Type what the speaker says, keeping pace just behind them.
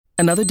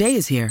Another day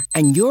is here,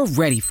 and you're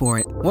ready for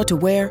it. What to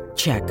wear?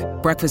 Check.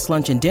 Breakfast,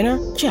 lunch, and dinner?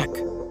 Check.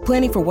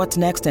 Planning for what's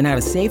next and how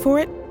to save for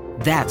it?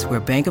 That's where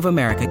Bank of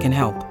America can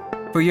help.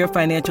 For your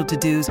financial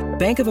to-dos,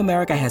 Bank of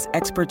America has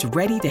experts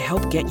ready to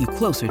help get you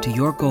closer to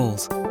your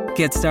goals.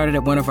 Get started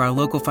at one of our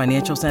local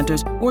financial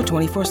centers or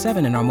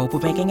 24/7 in our mobile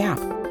banking app.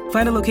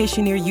 Find a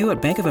location near you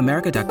at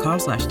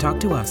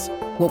bankofamerica.com/talktous.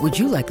 What would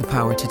you like the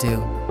power to do?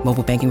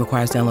 Mobile banking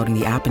requires downloading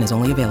the app and is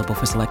only available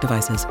for select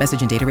devices.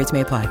 Message and data rates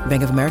may apply.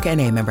 Bank of America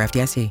N.A., member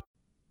FDIC.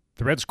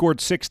 The Reds scored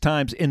 6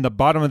 times in the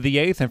bottom of the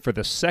 8th, and for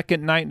the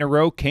second night in a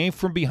row, came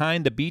from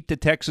behind to beat the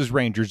Texas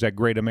Rangers at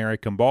Great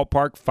American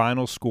Ballpark.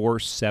 Final score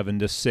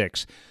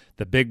 7-6.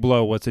 The big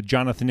blow was the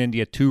Jonathan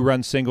India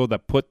 2-run single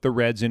that put the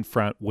Reds in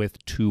front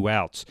with 2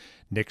 outs.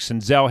 Nick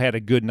Senzel had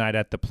a good night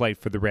at the plate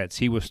for the Reds.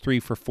 He was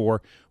 3 for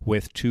 4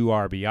 with 2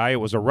 RBI.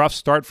 It was a rough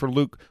start for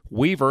Luke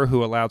Weaver,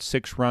 who allowed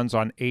 6 runs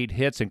on 8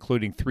 hits,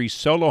 including 3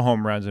 solo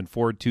home runs in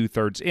 4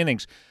 2/3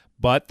 innings.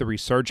 But the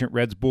resurgent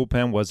Reds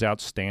bullpen was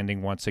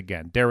outstanding once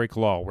again. Derek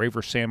Law,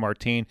 Raver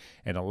Sanmartin,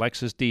 and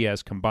Alexis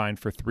Diaz combined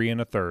for 3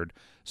 1/3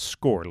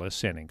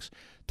 scoreless innings.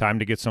 Time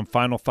to get some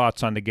final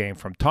thoughts on the game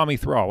from Tommy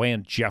Thrall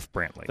and Jeff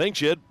Brantley. Thanks,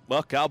 Jed.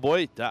 Well,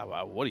 Cowboy,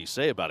 what do you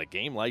say about a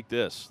game like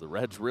this? The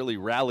Reds really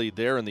rallied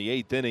there in the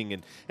 8th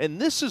inning, and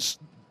these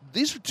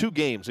are 2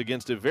 games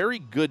against a very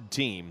good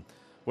team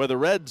where the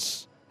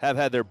Reds have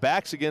had their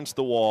backs against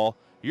the wall.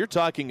 You're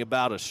talking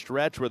about a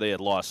stretch where they had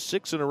lost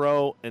 6 in a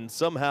row, and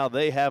somehow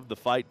they have the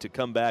fight to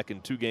come back in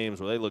 2 games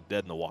where they look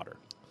dead in the water.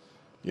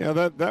 Yeah,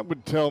 that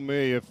would tell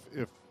me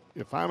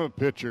if I'm a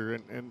pitcher,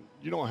 and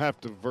you don't have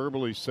to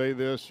verbally say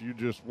this, you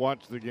just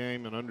watch the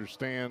game and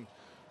understand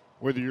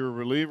whether you're a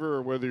reliever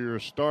or whether you're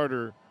a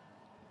starter,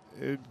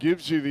 it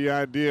gives you the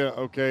idea,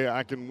 okay,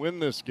 I can win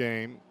this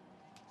game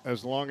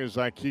as long as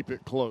I keep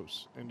it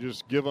close and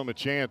just give them a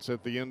chance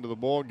at the end of the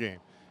ball game.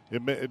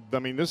 I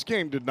mean, this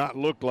game did not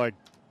look like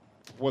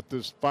what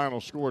this final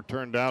score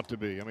turned out to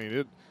be. I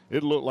mean,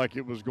 it looked like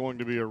it was going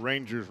to be a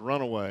Rangers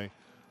runaway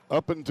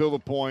up until the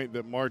point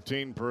that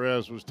Martin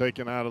Perez was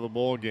taken out of the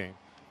ball game.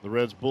 The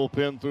Reds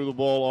bullpen threw the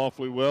ball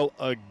awfully well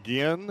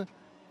again,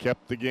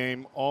 kept the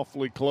game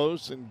awfully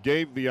close, and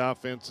gave the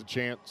offense a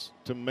chance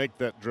to make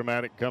that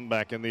dramatic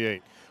comeback in the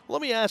 8th.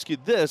 Let me ask you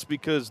this,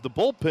 because the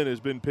bullpen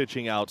has been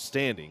pitching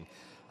outstanding.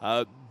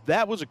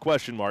 That was a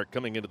question mark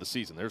coming into the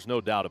season. There's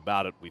no doubt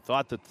about it. We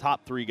thought the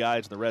top 3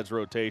 guys in the Reds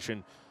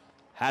rotation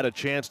had a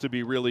chance to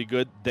be really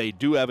good. They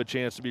do have a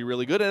chance to be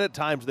really good, and at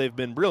times they've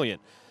been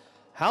brilliant.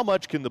 How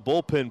much can the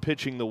bullpen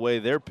pitching the way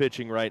they're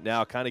pitching right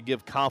now kind of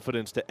give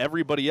confidence to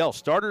everybody else,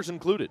 starters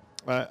included?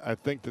 I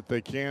think that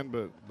they can,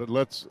 but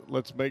let's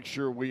make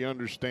sure we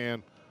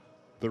understand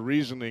the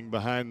reasoning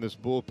behind this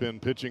bullpen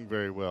pitching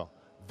very well.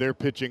 They're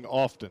pitching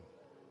often.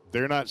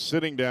 They're not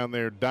sitting down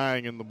there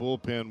dying in the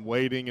bullpen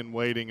waiting and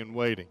waiting and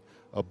waiting.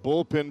 A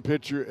bullpen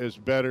pitcher is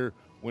better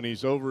when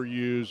he's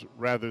overused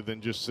rather than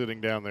just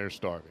sitting down there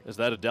starving. Is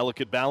that a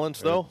delicate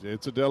balance, though?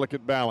 It's a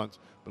delicate balance,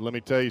 but let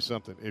me tell you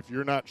something. If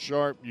you're not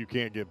sharp, you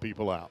can't get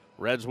people out.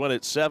 Reds win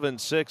at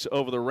 7-6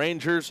 over the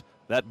Rangers.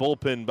 That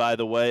bullpen, by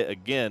the way,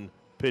 again,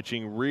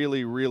 pitching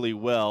really, really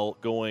well,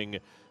 going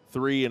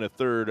 3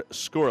 1/3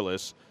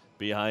 scoreless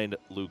behind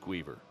Luke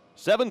Weaver.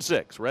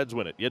 7-6, Reds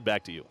win it. Yed,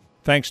 back to you.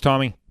 Thanks,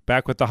 Tommy.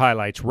 Back with the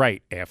highlights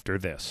right after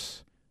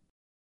this.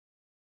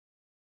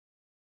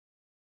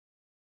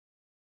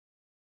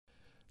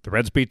 The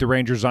Reds beat the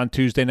Rangers on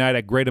Tuesday night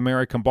at Great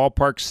American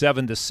Ballpark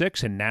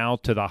 7-6, and now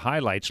to the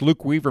highlights.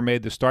 Luke Weaver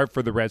made the start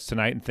for the Reds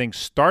tonight, and things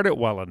started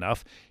well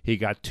enough. He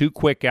got 2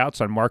 quick outs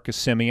on Marcus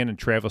Semien and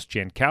Travis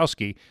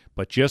Jankowski,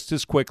 but just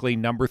as quickly,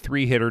 number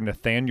 3 hitter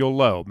Nathaniel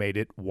Lowe made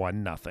it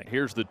 1-0.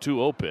 Here's the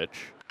 2-0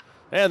 pitch,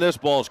 and this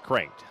ball's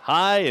cranked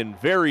high and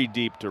very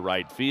deep to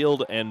right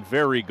field and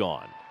very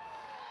gone.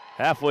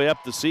 Halfway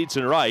up the seats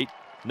and right,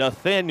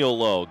 Nathaniel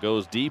Lowe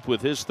goes deep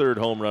with his 3rd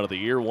home run of the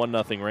year,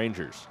 1-0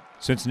 Rangers.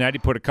 Cincinnati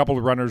put a couple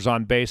of runners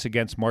on base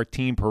against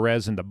Martin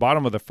Perez in the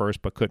bottom of the 1st,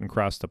 but couldn't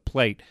cross the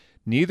plate.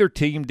 Neither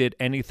team did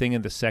anything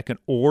in the 2nd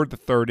or the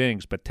 3rd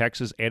innings, but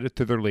Texas added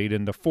to their lead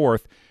in the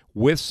 4th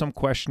with some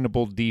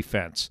questionable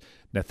defense.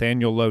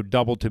 Nathaniel Lowe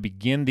doubled to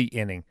begin the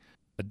inning.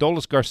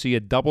 Adolis Garcia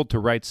doubled to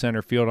right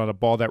center field on a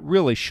ball that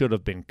really should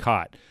have been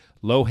caught.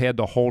 Lowe had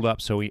to hold up,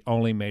 so he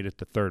only made it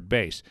to 3rd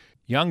base.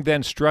 Young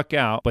then struck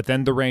out, but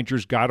then the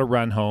Rangers got a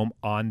run home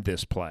on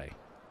this play.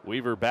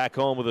 Weaver back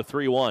home with a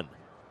 3-1.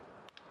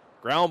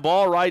 Ground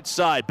ball right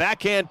side.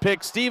 Backhand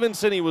pick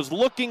Stevenson. He was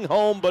looking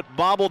home but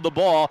bobbled the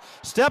ball.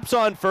 Steps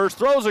on first.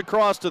 Throws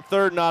across to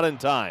 3rd. Not in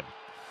time.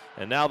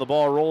 And now the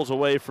ball rolls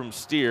away from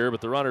Steer, but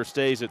the runner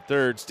stays at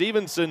 3rd.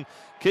 Stevenson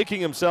kicking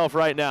himself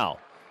right now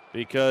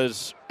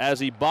because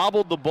as he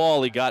bobbled the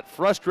ball, he got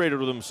frustrated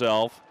with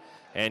himself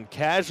and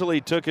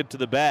casually took it to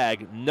the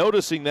bag.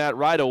 Noticing that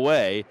right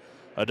away,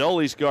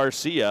 Adolis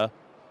Garcia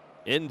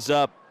ends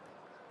up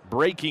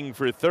breaking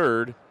for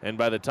 3rd, and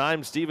by the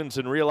time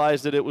Stevenson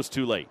realized it, it was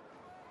too late.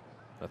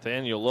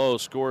 Nathaniel Lowe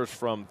scores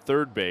from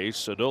third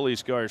base.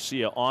 Adolis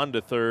Garcia on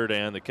to third,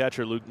 and the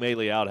catcher Luke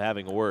Maile out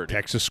having a word.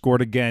 Texas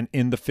scored again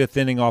in the fifth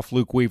inning off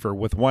Luke Weaver.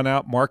 With one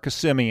out, Marcus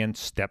Semien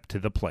stepped to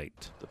the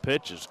plate. The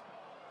pitch is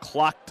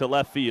clocked to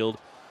left field.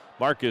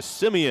 Marcus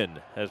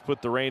Semien has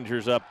put the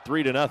Rangers up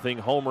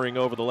 3-0, homering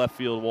over the left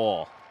field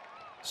wall.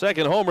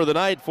 Second homer of the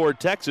night for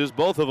Texas,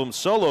 both of them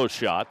solo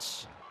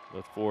shots.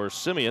 But for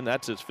Semien,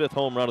 that's his fifth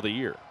home run of the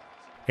year.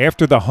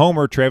 After the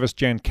homer, Travis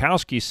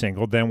Jankowski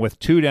singled. Then with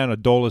two down,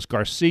 Adolis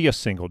Garcia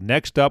singled.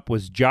 Next up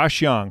was Josh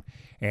Young,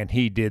 and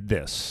he did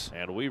this.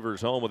 And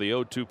Weaver's home with the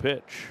 0-2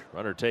 pitch.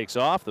 Runner takes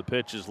off. The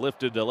pitch is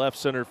lifted to left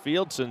center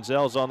field.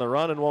 Senzel's on the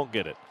run and won't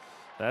get it.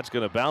 That's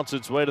going to bounce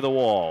its way to the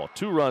wall.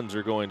 2 runs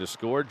are going to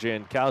score.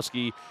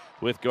 Jankowski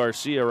with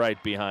Garcia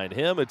right behind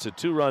him. It's a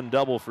 2-run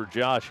double for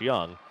Josh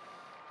Young.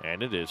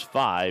 And it is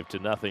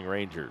 5-0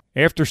 Rangers.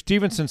 After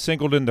Stevenson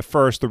singled in the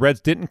first, the Reds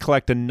didn't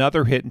collect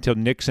another hit until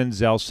Nick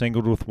Senzel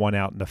singled with one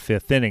out in the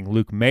fifth inning.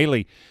 Luke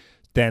Maile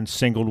then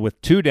singled with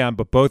 2 down,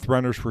 but both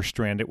runners were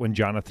stranded when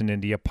Jonathan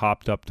India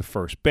popped up to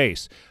first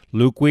base.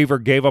 Luke Weaver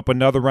gave up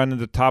another run in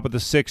the top of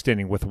the sixth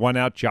inning. With one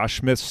out,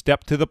 Josh Smith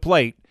stepped to the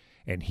plate,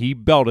 and he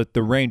belted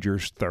the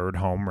Rangers' third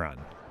home run.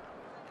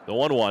 The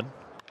 1-1.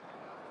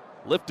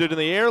 Lifted in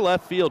the air,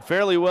 left field,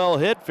 fairly well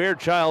hit.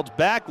 Fairchild's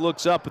back,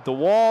 looks up at the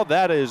wall.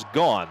 That is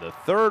gone. The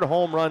third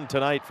home run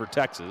tonight for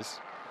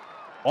Texas.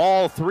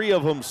 All 3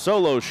 of them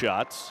solo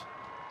shots.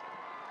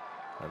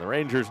 And the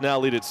Rangers now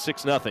lead at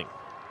 6-0.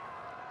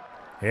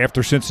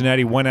 After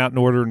Cincinnati went out in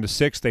order in the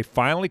sixth, they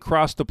finally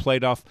crossed the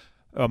plate off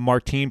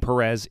Martin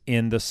Perez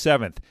in the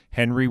seventh.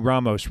 Henry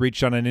Ramos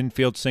reached on an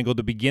infield single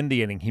to begin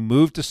the inning. He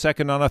moved to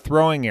second on a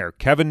throwing error.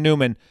 Kevin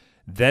Newman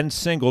then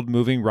singled,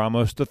 moving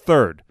Ramos to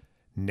third.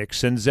 Nick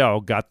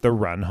Senzel got the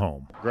run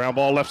home. Ground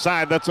ball left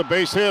side. That's a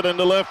base hit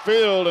into left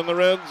field, and the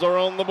Reds are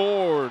on the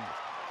board.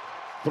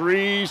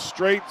 3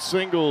 straight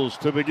singles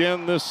to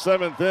begin this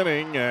 7th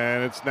inning,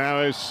 and it's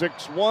now a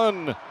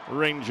 6-1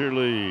 Ranger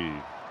lead.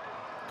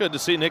 Good to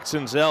see Nick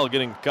Senzel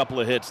getting a couple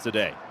of hits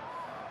today.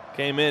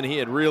 Came in, he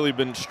had really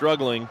been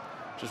struggling.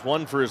 Just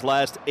 1 for his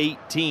last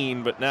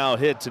 18, but now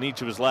hits in each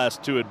of his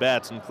last 2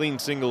 at-bats, and clean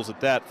singles at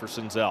that for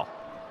Senzel.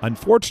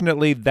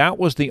 Unfortunately, that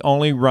was the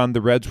only run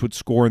the Reds would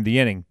score in the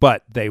inning,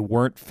 but they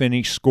weren't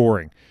finished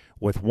scoring.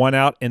 With one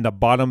out in the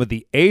bottom of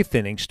the 8th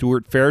inning,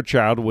 Stuart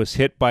Fairchild was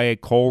hit by a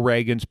Cole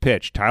Reagans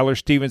pitch. Tyler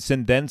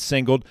Stevenson then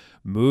singled,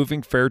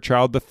 moving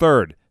Fairchild to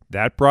third.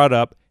 That brought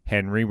up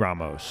Henry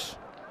Ramos.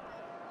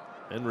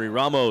 Henry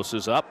Ramos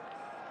is up.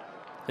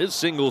 His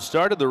single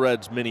started the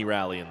Reds' mini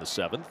rally in the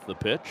 7th, the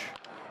pitch.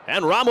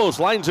 And Ramos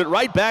lines it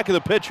right back of the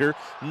pitcher.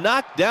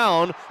 Knocked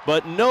down,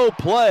 but no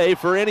play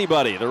for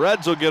anybody. The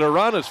Reds will get a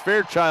run as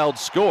Fairchild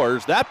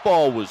scores. That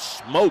ball was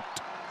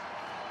smoked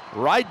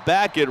right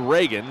back at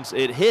Reagans.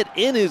 It hit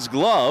in his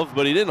glove,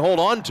 but he didn't hold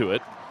on to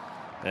it.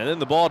 And then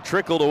the ball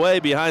trickled away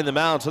behind the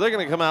mound. So they're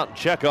going to come out and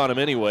check on him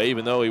anyway,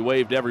 even though he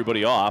waved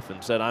everybody off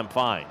and said, "I'm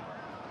fine."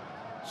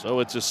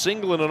 So it's a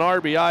single and an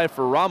RBI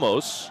for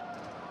Ramos.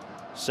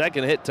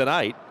 Second hit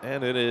tonight,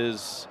 and it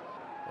is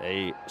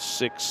a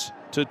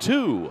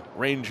 6-2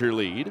 Ranger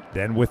lead.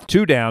 Then with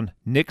 2 down,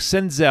 Nick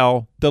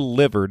Senzel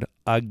delivered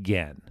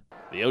again.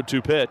 The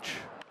 0-2 pitch.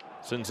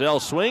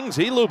 Senzel swings.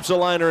 He loops a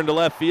liner into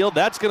left field.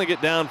 That's going to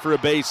get down for a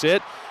base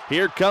hit.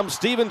 Here comes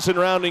Stevenson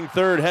rounding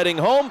third, heading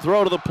home.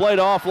 Throw to the plate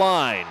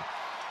offline.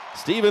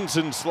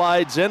 Stevenson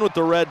slides in with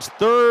the Reds'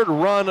 3rd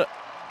run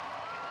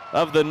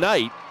of the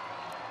night.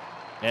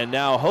 And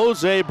now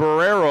Jose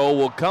Barrero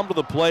will come to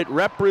the plate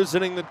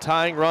representing the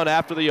tying run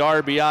after the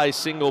RBI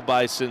single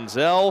by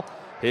Senzel.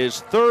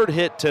 His 3rd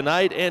hit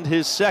tonight and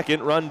his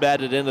 2nd run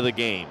batted into the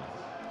game.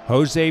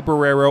 Jose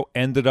Barrero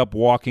ended up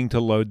walking to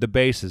load the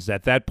bases.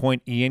 At that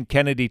point, Ian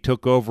Kennedy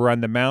took over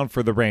on the mound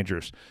for the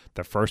Rangers.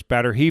 The first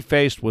batter he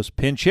faced was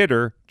pinch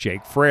hitter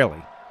Jake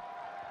Fraley.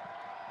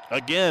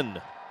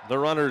 Again, the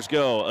runners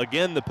go.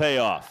 Again, the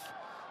payoff.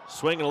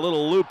 Swinging a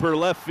little looper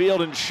left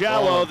field and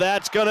shallow.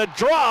 That's going to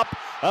drop.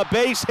 A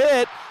base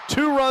hit.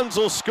 2 runs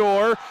will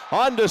score.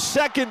 On to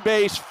second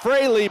base,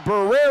 Fraley.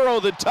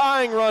 Barrero the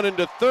tying run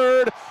into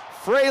third.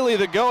 Fraley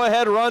the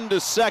go-ahead run to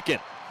second.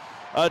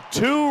 A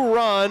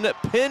 2-run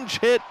pinch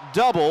hit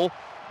double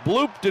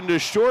blooped into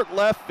short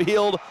left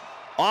field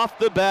off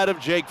the bat of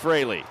Jake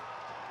Fraley.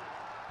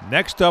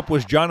 Next up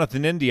was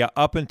Jonathan India.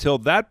 Up until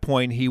that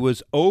point, he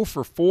was 0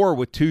 for 4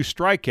 with 2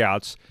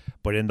 strikeouts,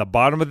 but in the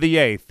bottom of the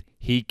 8th,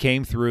 he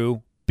came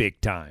through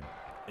big time.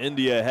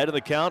 India ahead of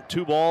the count,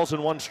 2 balls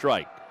and 1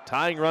 strike.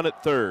 Tying run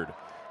at third.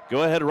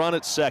 Go-ahead run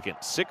at second.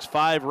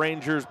 6-5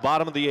 Rangers,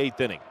 bottom of the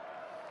 8th inning.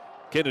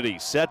 Kennedy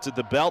sets at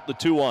the belt, the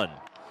 2-1.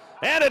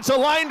 And it's a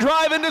line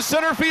drive into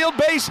center field,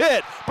 base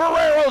hit.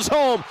 Barrero's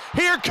home.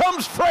 Here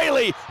comes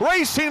Fraley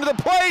racing to the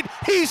plate.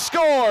 He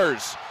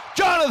scores.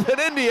 Jonathan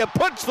India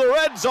puts the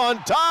Reds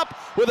on top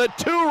with a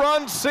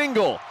 2-run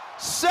single.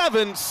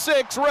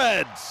 7-6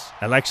 Reds.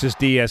 Alexis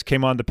Diaz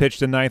came on to pitch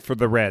the 9th for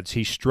the Reds.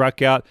 He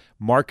struck out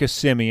Marcus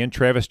Semien.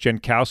 Travis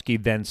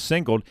Jankowski then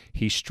singled.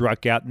 He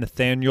struck out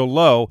Nathaniel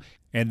Lowe.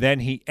 And then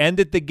he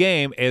ended the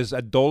game as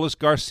Adolis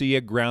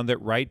Garcia grounded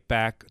right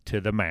back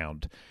to the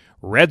mound.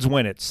 Reds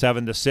win it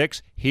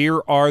 7-6.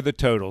 Here are the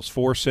totals.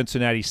 For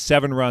Cincinnati,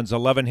 7 runs,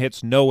 11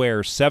 hits, no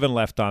errors, 7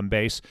 left on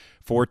base.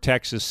 For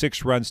Texas,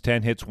 6 runs,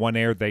 10 hits, 1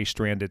 error. They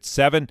stranded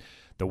 7.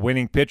 The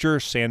winning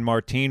pitcher, San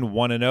Martin,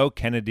 1-0.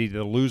 Kennedy,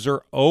 the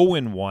loser,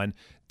 0-1.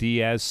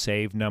 Diaz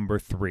saved number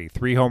 3.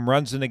 3 home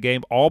runs in the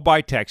game, all by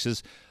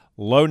Texas.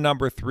 Lowe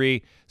number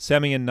 3,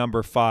 Semien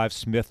number 5,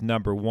 Smith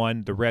number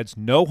 1. The Reds,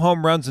 no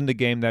home runs in the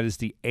game. That is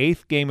the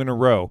 8th game in a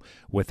row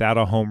without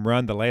a home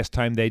run. The last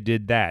time they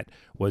did that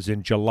was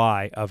in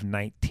July of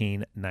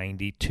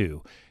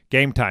 1992.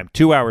 Game time,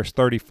 2 hours,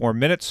 34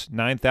 minutes,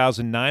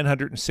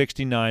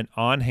 9,969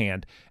 on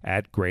hand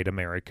at Great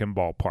American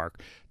Ballpark.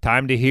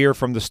 Time to hear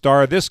from the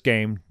star of this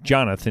game,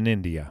 Jonathan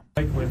India.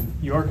 Like when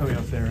you are coming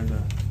up there in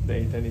the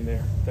 8th inning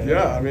there.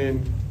 Yeah, I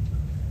mean,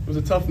 it was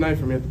a tough night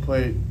for me at the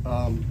plate.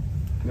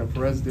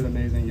 Perez did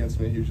amazing against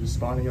me. He was just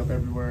spotting up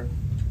everywhere.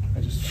 I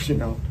just, I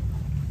don't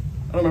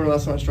remember the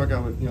last time I struck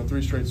out with,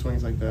 3 straight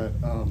swings like that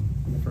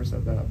in the first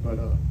at-bat. But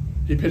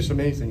he pitched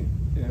amazing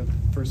in the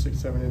first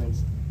 6-7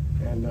 innings.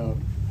 And,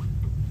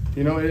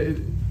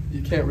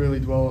 you can't really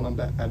dwell on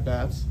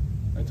at-bats.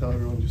 I tell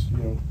everyone just,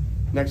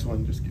 next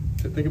one, just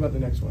think about the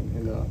next one.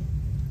 And,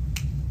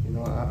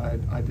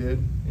 I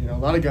did. A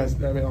lot of guys,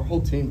 our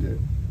whole team did.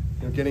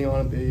 Getting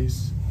on a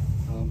base,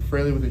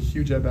 Fraley with a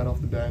huge at-bat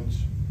off the bench.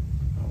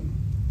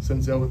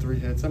 Senzel with 3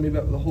 hits. I mean,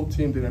 the whole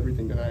team did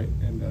everything tonight,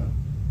 and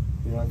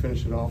I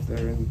finished it off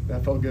there, and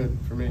that felt good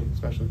for me,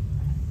 especially.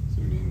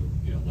 So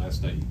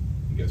last night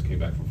you guys came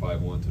back from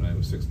 5-1. Tonight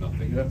was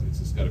 6-0. Yeah. It's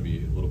just got to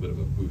be a little bit of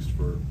a boost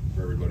for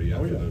everybody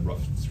after the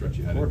rough stretch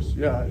you had. Of course,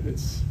 yeah.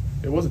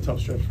 It was a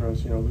tough stretch for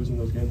us, losing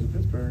those games in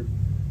Pittsburgh.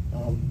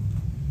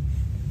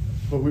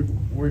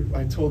 But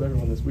I told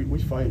everyone this. We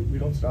fight. We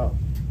don't stop.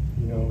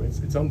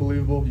 It's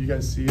unbelievable. You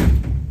guys see it.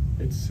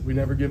 We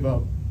never give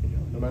up.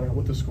 No matter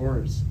what the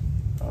score is.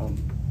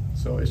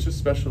 So it's just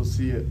special to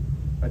see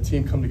a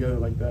team come together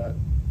like that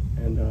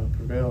and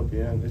prevail at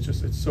the end. It's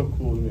so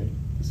cool to me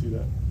to see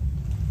that.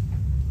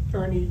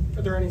 Are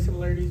there any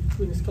similarities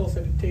between the skill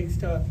set it takes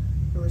to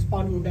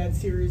respond to a bad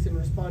series and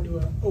respond to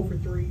a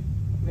 0-for-3 and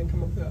then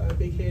come up with a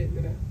big hit and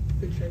then a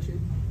big stretch?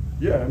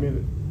 Yeah, I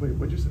mean, wait,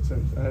 what'd you say? I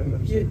didn't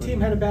understand. The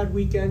team had a bad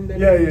weekend,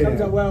 then it comes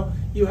out well.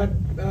 You had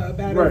a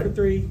bad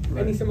 0-for-3.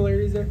 Right. Any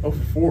similarities there?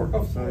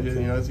 0-for-4. So,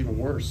 that's even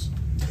worse.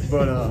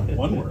 But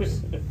one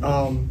worse.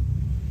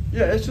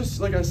 Yeah, it's just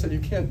like I said.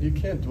 You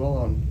can't dwell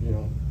on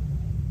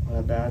on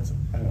at bats,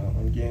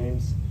 on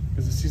games,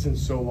 because the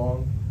season's so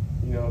long.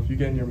 If you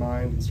get in your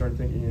mind and start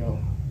thinking,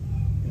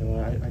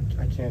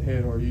 I can't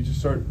hit, or you just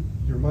start,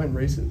 your mind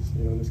races,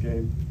 in this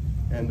game.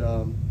 And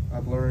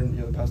I've learned,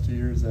 the past 2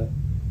 years that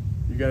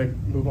you got to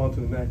move on to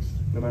the next,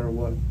 no matter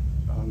what,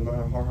 no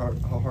matter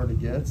how hard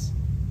it gets.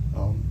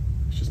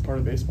 It's just part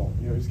of baseball.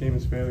 This game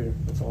is failure.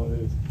 That's all it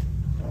is.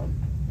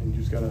 And you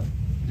just gotta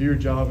do your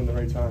job in the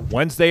right time.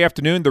 Wednesday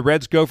afternoon, the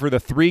Reds go for the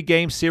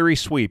 3-game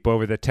series sweep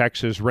over the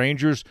Texas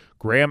Rangers.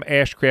 Graham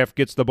Ashcraft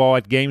gets the ball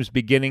at game's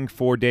beginning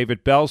for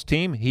David Bell's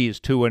team. He is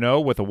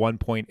 2-0 with a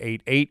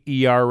 1.88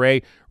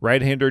 ERA.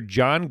 Right-hander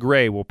John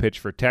Gray will pitch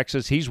for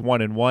Texas. He's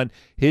 1-1.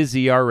 His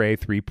ERA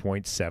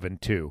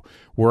 3.72.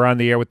 We're on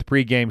the air with the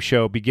pregame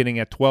show beginning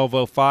at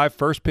 12:05.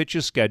 First pitch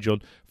is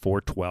scheduled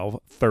for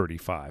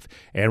 12:35.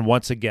 And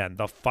once again,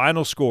 the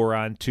final score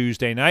on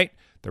Tuesday night,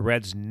 the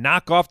Reds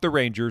knock off the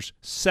Rangers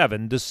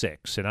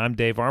 7-6. And I'm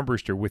Dave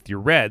Armbruster with your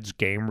Reds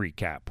game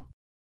recap.